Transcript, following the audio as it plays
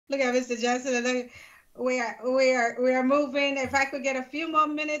Look at Mr. Johnson. Look, we are moving. If I could get a few more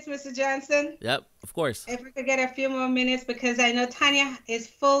minutes, Mr. Johnson. Yep, of course. If we could get a few more minutes, because I know Tanya is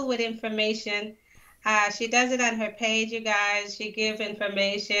full with information. She does it on her page, you guys. She gives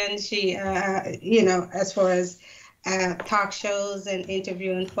information. She, as far as talk shows and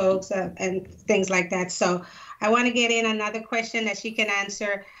interviewing folks and things like that. So I want to get in another question that she can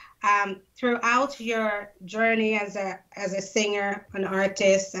answer. Throughout your journey as a singer, an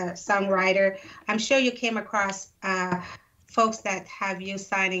artist, a songwriter, I'm sure you came across folks that have you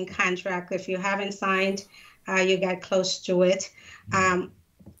signing contract. If you haven't signed, you got close to it. Um,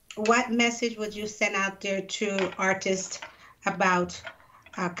 what message would you send out there to artists about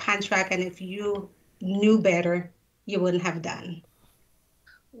contract? And if you knew better, you wouldn't have done.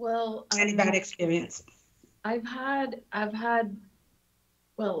 Well, Any bad experience? I've had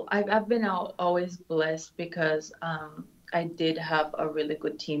well, I've been always blessed because I did have a really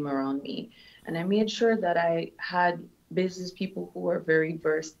good team around me, and I made sure that I had business people who were very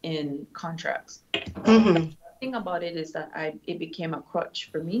versed in contracts. Mm-hmm. The thing about it is that it became a crutch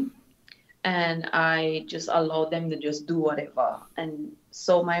for me, and I just allowed them to just do whatever. And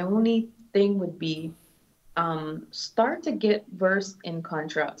so my only thing would be start to get versed in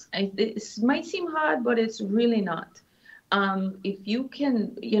contracts. It might seem hard, but it's really not. If you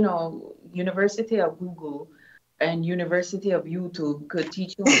can, University of Google and University of YouTube could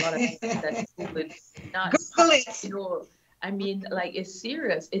teach you a lot of things that you would not, Google it. I mean, like it's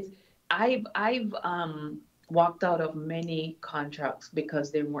serious. I've walked out of many contracts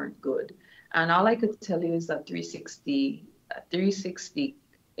because they weren't good. And all I could tell you is that 360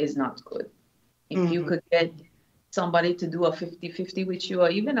 is not good. If you Mm-hmm. could get somebody to do a 50-50 with you, or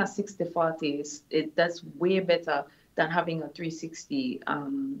even a 60-40, that's way better than having a 360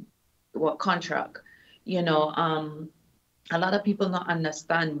 contract. You know, a lot of people not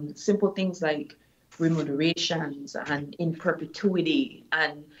understand simple things like remunerations and in perpetuity.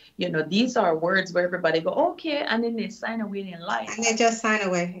 And, these are words where everybody go, okay, and then they sign away in life. And they just sign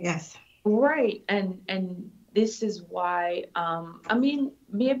away. Yes. Right. And this is why, I mean,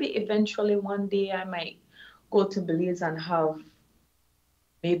 maybe eventually one day I might go to Belize and have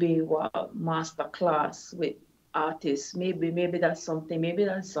maybe a master class with artists. Maybe that's something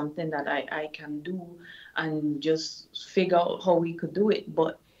that I can do and just figure out how we could do it.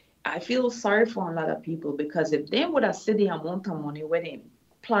 But I feel sorry for a lot of people because if they would have said the amount of money with him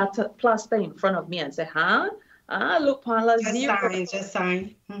plaster in front of me and say, huh? Look, Paula, Just zero. sign. Just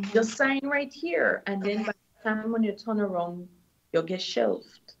sign. Mm-hmm. Just sign right here. And then Okay. by the time when you turn around, you'll get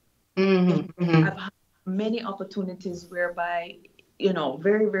shelved. You know, Mm-hmm. Mm-hmm. I've had many opportunities whereby,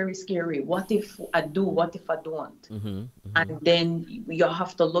 very, very scary. What if I do? What if I don't? Mm-hmm. Mm-hmm. And then you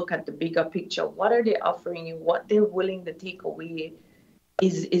have to look at the bigger picture. What are they offering you? What they're willing to take away?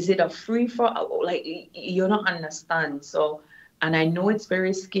 Is it a free for like you don't understand? So, and I know it's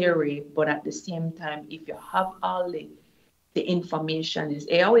very scary, but at the same time, if you have all the information, is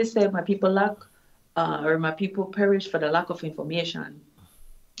I always say my people lack or my people perish for the lack of information.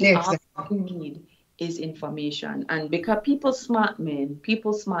 Yeah, All exactly. you need is information. And because people smart, man,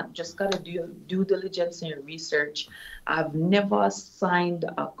 people smart, just gotta do due diligence in your research. I've never signed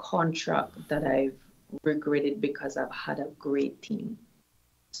a contract that I've regretted because I've had a great team.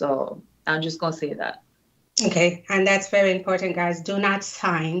 So I'm just gonna say that. Okay, and that's very important, guys. Do not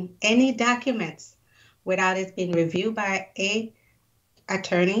sign any documents without it being reviewed by a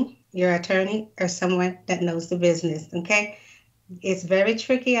attorney, your attorney, or someone that knows the business. Okay, it's very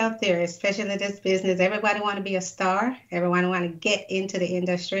tricky out there, especially in this business. Everybody want to be a star. Everyone want to get into the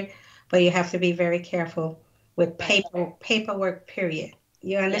industry, but you have to be very careful with Right. paperwork. Period.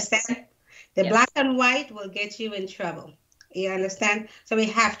 You Yes. understand? The Yes. black and white will get you in trouble. You understand? So we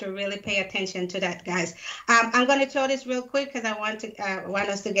have to really pay attention to that, guys. I'm going to throw this real quick because I want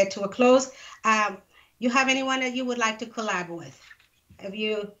us to get to a close. Um, you have anyone that you would like to collab with? If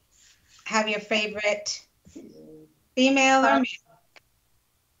you have your favorite female or Uh, male?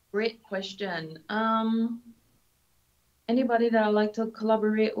 Great question. Anybody that I like to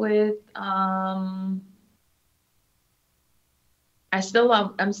collaborate with? I'm still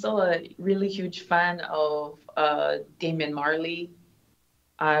a really huge fan of Damian Marley.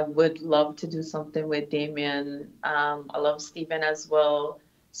 I would love to do something with Damien. I love Steven as well.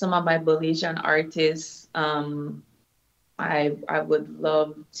 Some of my Belizean artists, I would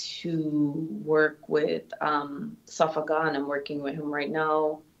love to work with Safagan. I'm working with him right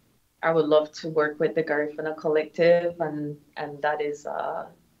now. I would love to work with the Garifuna Collective, and that is Oh,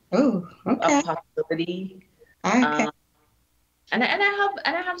 a okay. possibility. Okay. Um, and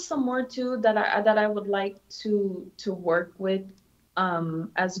I have some more too that I would like to work with.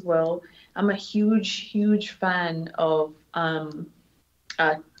 as well. I'm a huge fan of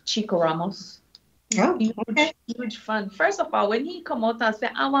uh, Chico Ramos. Oh, okay. Huge fan. First of all, when he come out and say,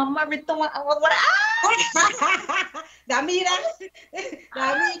 "I'm a married to I was like, Damira,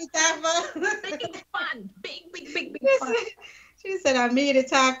 ah, Damira Tafa. big fan, big She fan. said, she said, I'm here to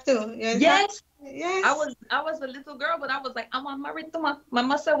talk to. Yes, Yes, yes. I was a little girl, but I was like, I'm a married to my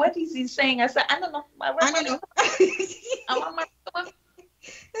mama said, what is he saying? I said, I don't know. I don't know. I'm a married to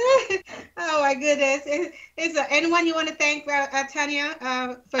Oh my goodness. Is there anyone you want to thank, Tanya,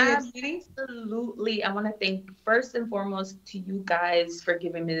 for your meetings? Absolutely. I want to thank first and foremost to you guys for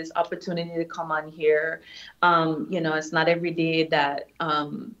giving me this opportunity to come on here. It's not every day that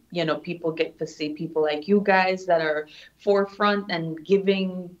people get to see people like you guys that are forefront and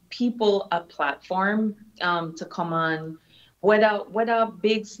giving people a platform to come on whether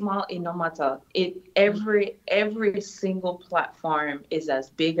big, small, it no matter. Every single platform is as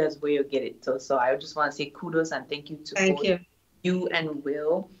big as where you get it to. So I just want to say kudos and thank you to Thank both you. you and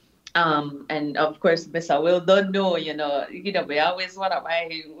Will. And of course, Mr. Will don't know, we always want to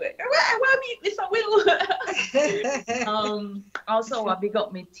I want to meet Mr. Will. Also, I big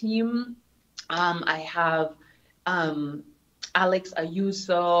up my team. I have Alex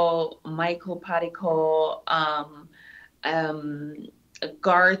Ayuso, Michael Patico, um,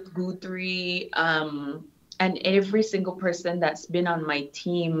 Garth Guthrie, and every single person that's been on my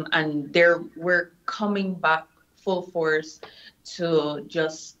team, and we're coming back full force to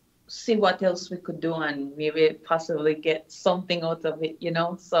just see what else we could do and maybe possibly get something out of it.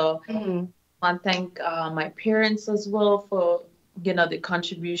 So Mhm. I thank my parents as well for the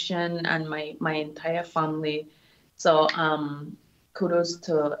contribution and my entire family. So kudos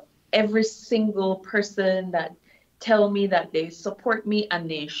to every single person that tell me that they support me and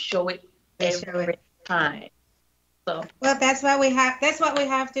they show it They show every it. time. So Well, that's what we have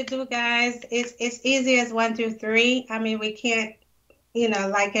to do, guys. It's easy as 1, 2, 3. I mean, we can't,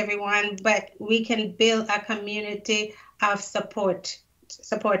 like everyone, but we can build a community of yes,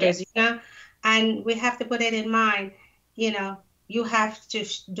 supporters. And we have to put it in mind, you know, you have to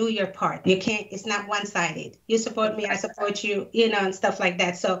do your part. You can't, it's not one-sided. You support me, I exactly. support you, and stuff like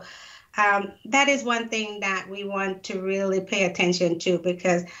that. So that is one thing that we want to really pay attention to,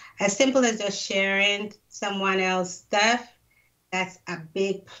 because as simple as just sharing someone else's stuff, that's a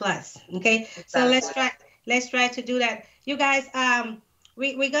big plus. Okay, so Exactly. let's try to do that, you guys.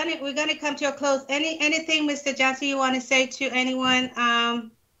 We're gonna come to a close. Anything, Mr. Johnson, you want to say to anyone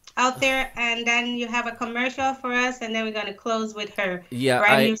out there, and then you have a commercial for us, and then we're gonna close with her Yeah,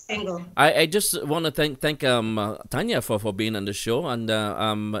 brand I new single. I just want to thank Tanya for being on the show, and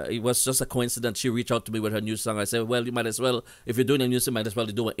it was just a coincidence. She reached out to me with her new song. I said, well, you might as well, if you're doing a new song, might as well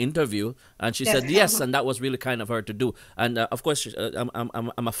do an interview. And she Yes. said yes, and that was really kind of her to do. And of course,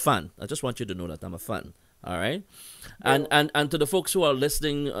 I'm a fan. I just want you to know that I'm a fan. All right, and to the folks who are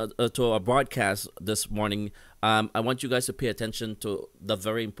listening to our broadcast this morning, I want you guys to pay attention to the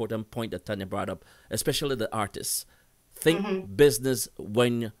very important point that Tanya brought up, especially the artists. Think Mm-hmm. business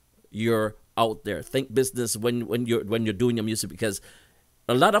when you're out there. Think business when you're doing your music, because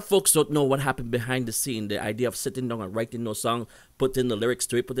a lot of folks don't know what happened behind the scene. The idea of sitting down and writing no song, putting the lyrics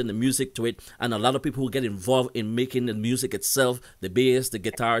to it, putting the music to it, and a lot of people who get involved in making the music itself, the bass, the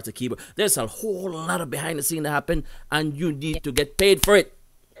guitar, the keyboard. There's a whole lot of behind the scene that happen, and you need to get paid for it.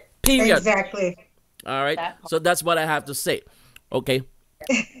 Period. Exactly. All right. That part. So that's what I have to say. Okay.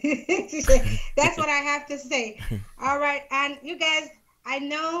 That's what I have to say. All right, and you guys, I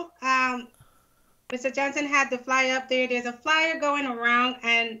know Mr. Johnson had the flyer up there. There's a flyer going around,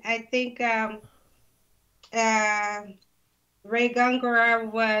 and I think uh, Ray Gungora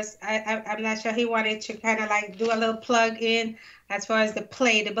was. I'm not sure, he wanted to kind of like do a little plug in as far as the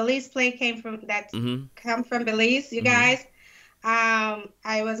play. The Belize play Mm-hmm. come from Belize, you Mm-hmm. guys.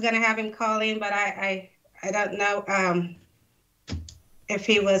 I was gonna have him call in, but I don't know if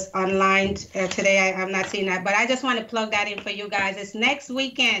he was online today. I'm not seeing that, but I just want to plug that in for you guys. It's next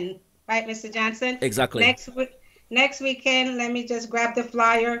weekend, right, Mr. Johnson? Exactly. Next week, next weekend. Let me just grab the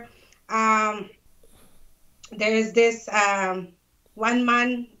flyer. Um, there is this one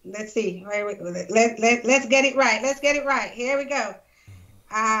man. Let's see. Let's get it right. Let's get it right. Here we go.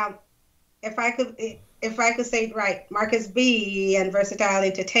 Um, if I could say it right, Marcus B and Versatile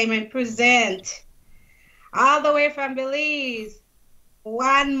Entertainment present all the way from Belize.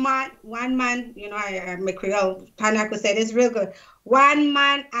 One man, my Creole Tanaka said it's real good. One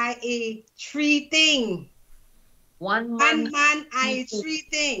man, I.e. three thing. One One man. man, I.e. three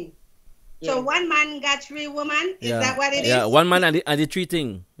thing. So Yes. one man got three woman. Is Yeah. that what it Yeah. is? One man and the three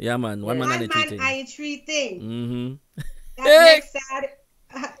thing. Yeah, man. One Yes. man and One the three man, thing. I.e. three thing. Mm-hmm. That's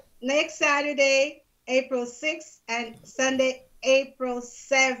Hey, next Saturday, April 6th, and Sunday, April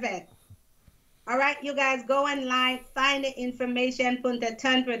 7th. All right, you guys go online, find the information, Punta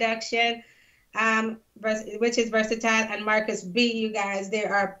Ton Production, which is Versatile, and Marcus B. You guys, they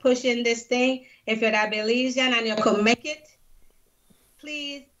are pushing this thing. If you're a Belizean and you can make it,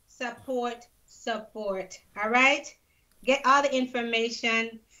 please support. All right, get all the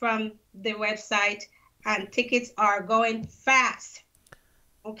information from the website, and tickets are going fast.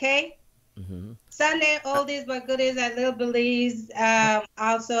 Okay. Sunday oldies but goodies at Little Belize.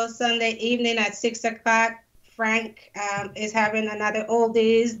 Also Sunday evening at 6 o'clock, Frank is having another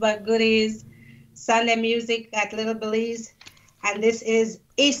oldies but goodies Sunday music at Little Belize. And this is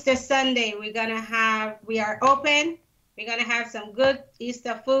Easter Sunday. We are open. We're gonna have some good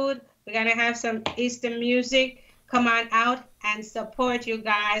Easter food. We're gonna have some Easter music. Come on out and support you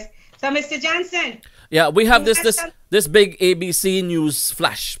guys. So, Mr. Johnson. yeah, we have this big ABC News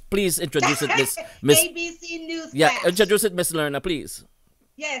flash. Please introduce it, Miss. ABC News Yeah, flash. introduce it, Miss Lerner, please.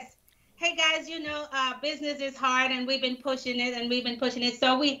 Yes. Hey guys, business is hard and we've been pushing it and we've been pushing it.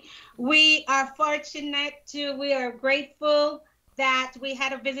 So we are we are grateful that we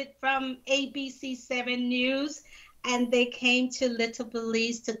had a visit from ABC7 News, and they came to Little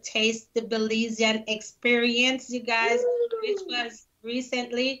Belize to taste the Belizean experience, you guys, which was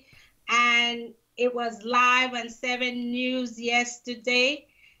recently, and it was live on 7 News yesterday.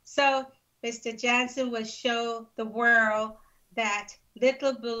 So Mr. Johnson will show the world that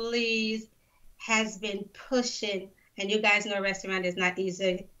Little Belize has been pushing, and you guys know restaurant is not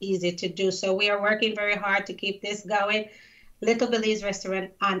easy to do. So we are working very hard to keep this going. Little Belize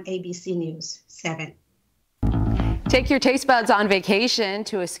Restaurant on ABC News 7. Take your taste buds on vacation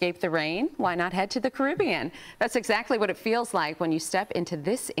to escape the rain. Why not head to the Caribbean? That's exactly what it feels like when you step into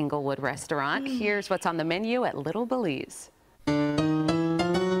this Inglewood restaurant. Here's what's on the menu at Little Belize.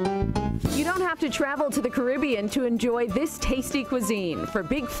 You don't have to travel to the Caribbean to enjoy this tasty cuisine. For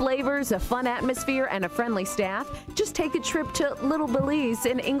big flavors, a fun atmosphere, and a friendly staff, just take a trip to Little Belize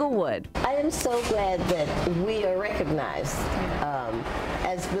in Inglewood. I am so glad that we are recognized.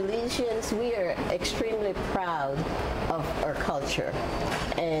 As Belizeans, we are extremely proud of our culture.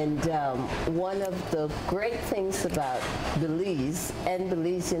 And one of the great things about Belize and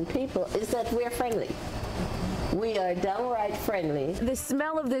Belizean people is that we're friendly. We are downright friendly. The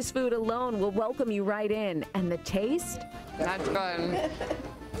smell of this food alone will welcome you right in. And the taste? That's good.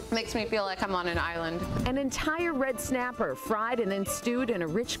 Makes me feel like I'm on an island. An entire red snapper, fried and then stewed in a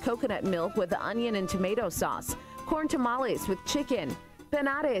rich coconut milk with onion and tomato sauce. Corn tamales with chicken.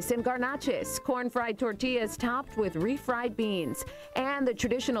 Penades and garnaches, corn-fried tortillas topped with refried beans, and the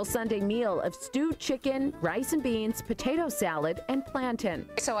traditional Sunday meal of stewed chicken, rice and beans, potato salad, and plantain.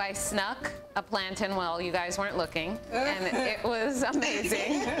 So I snuck a plantain while you guys weren't looking, and it was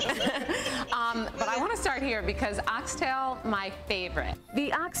amazing. But I want to start here because oxtail, my favorite.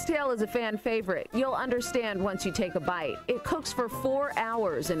 The oxtail is a fan favorite. You'll understand once you take a bite. It cooks for 4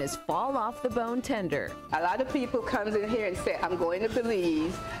 hours and is fall off the bone tender. A lot of people comes in here and say, I'm going to Belize.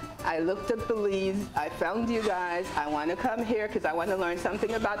 I looked at Belize, I found you guys, I want to come here because I want to learn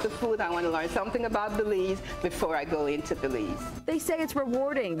something about the food, I want to learn something about Belize before I go into Belize. They say it's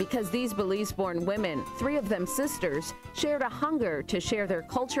rewarding because these Belize-born women, 3 of them sisters, shared a hunger to share their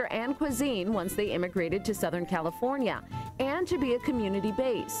culture and cuisine once they immigrated to Southern California, and to be a community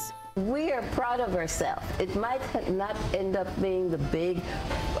base. We are proud of ourselves. It might not end up being the big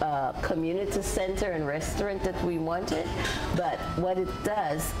community center and restaurant that we wanted, but what it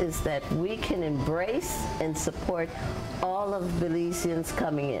does is that we can embrace and support all of Belizeans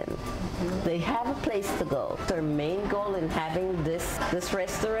coming in. They have a place to go. Our main goal in having this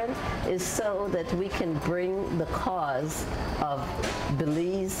restaurant is so that we can bring the cause of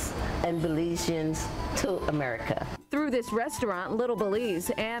Belize and Belizeans to America. Through this restaurant, Little Belize,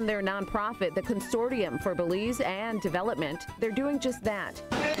 and their nonprofit, the Consortium for Belize and Development, they're doing just that.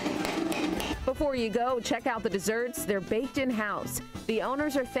 Before you go, check out the desserts. They're baked in-house. The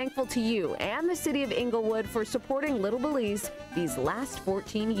owners are thankful to you and the city of Inglewood for supporting Little Belize these last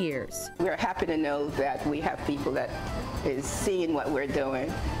 14 years. We're happy to know that we have people that is seeing what we're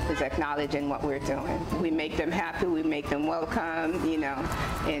doing, is acknowledging what we're doing. We make them happy, we make them welcome,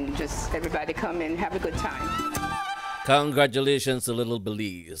 and just everybody come in and have a good time. Congratulations to Little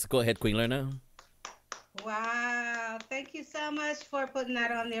Belize. Go ahead, Queen Lerner. Wow. Thank you so much for putting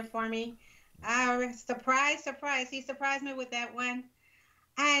that on there for me. Surprise. He surprised me with that one.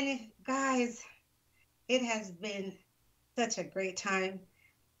 And guys, it has been such a great time.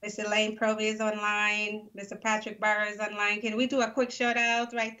 Mr. Lane Provey is online. Mr. Patrick Barr is online. Can we do a quick shout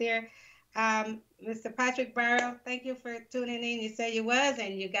out right there? Mr. Patrick Barrow, thank you for tuning in. You said you was,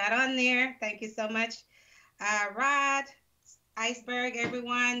 and you got on there. Thank you so much. Rod, Iceberg,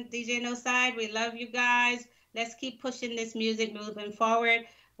 everyone, DJ No Side, we love you guys. Let's keep pushing this music moving forward.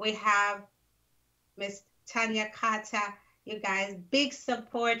 We have Miss Tanya Carter. You guys, big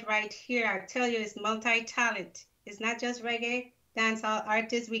support right here. I tell you, it's multi-talent. It's not just reggae, dancehall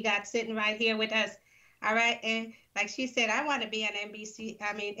artists we got sitting right here with us. All right, and like she said, I want to be on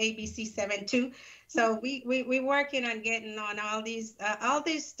ABC7 too. So we working on getting on all these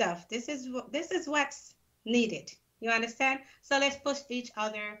stuff. This is what's needed. You understand? So let's push each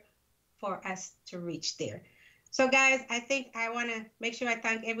other for us to reach there. So guys, I think I want to make sure I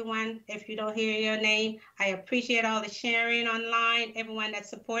thank everyone. If you don't hear your name, I appreciate all the sharing online, everyone that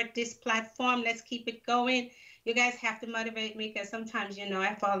support this platform. Let's keep it going. You guys have to motivate me because sometimes, you know,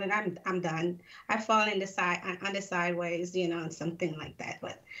 I fall in, I'm done. I fall in the side, on the sideways, you know, and something like that.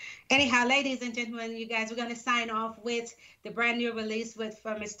 But anyhow, ladies and gentlemen, you guys, we're going to sign off with the brand new release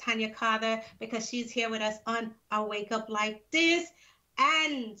from Miss Tanya Carter because she's here with us on A Wake Up Like This.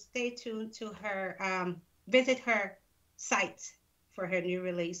 And stay tuned to her, visit her site for her new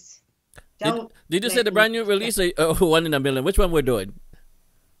release. Did you say the brand new release or One in a Million? Which one we're doing?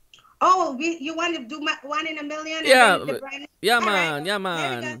 Oh, you want to do One in a Million? Yeah, yeah, man, yeah,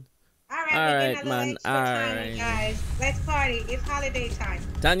 man. All right, all we're right, getting a man. little extra time, guys. Let's party. It's holiday time.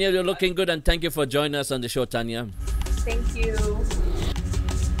 Tanya, you're looking good, and thank you for joining us on the show, Tanya. Thank you.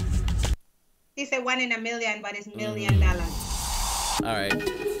 He said 1 in a million, but it's $1 million. All right.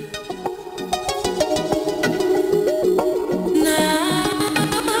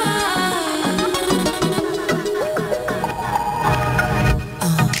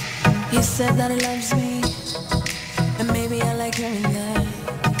 He said that he loves me, and maybe I like hearing that.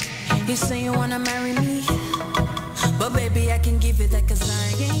 He say you wanna marry me, but baby I can give you that, cause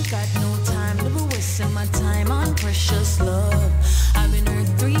I ain't got no time to be wasting my time on precious love. I've been hurt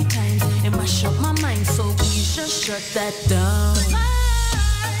 3 times and mash up my mind, so please just shut that down.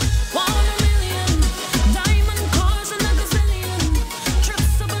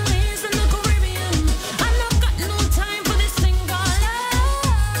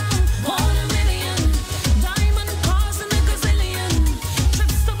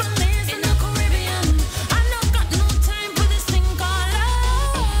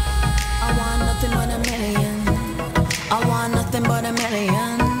 I want nothing but a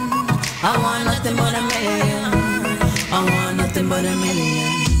million. I want nothing but a million. I want nothing but a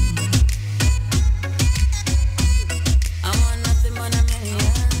million. I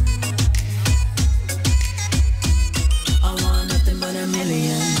want nothing but a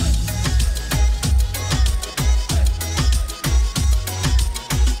million.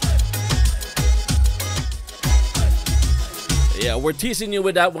 Yeah, we're teasing you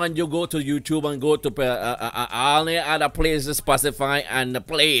with that one. You go to YouTube and go to all the other places, Spotify, and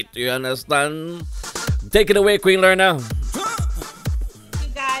play it. You understand? Take it away, Queen Lerna. You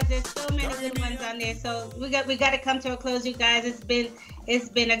guys, there's so many good ones on there. So we got to come to a close, you guys. It's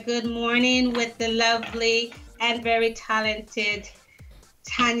been a good morning with the lovely and very talented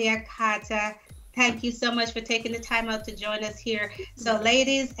Tanya Carter. Thank you so much for taking the time out to join us here. So,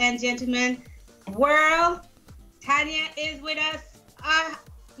 ladies and gentlemen, world. Tanya is with us.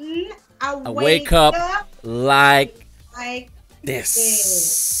 Wake up like this.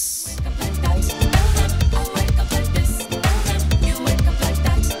 this.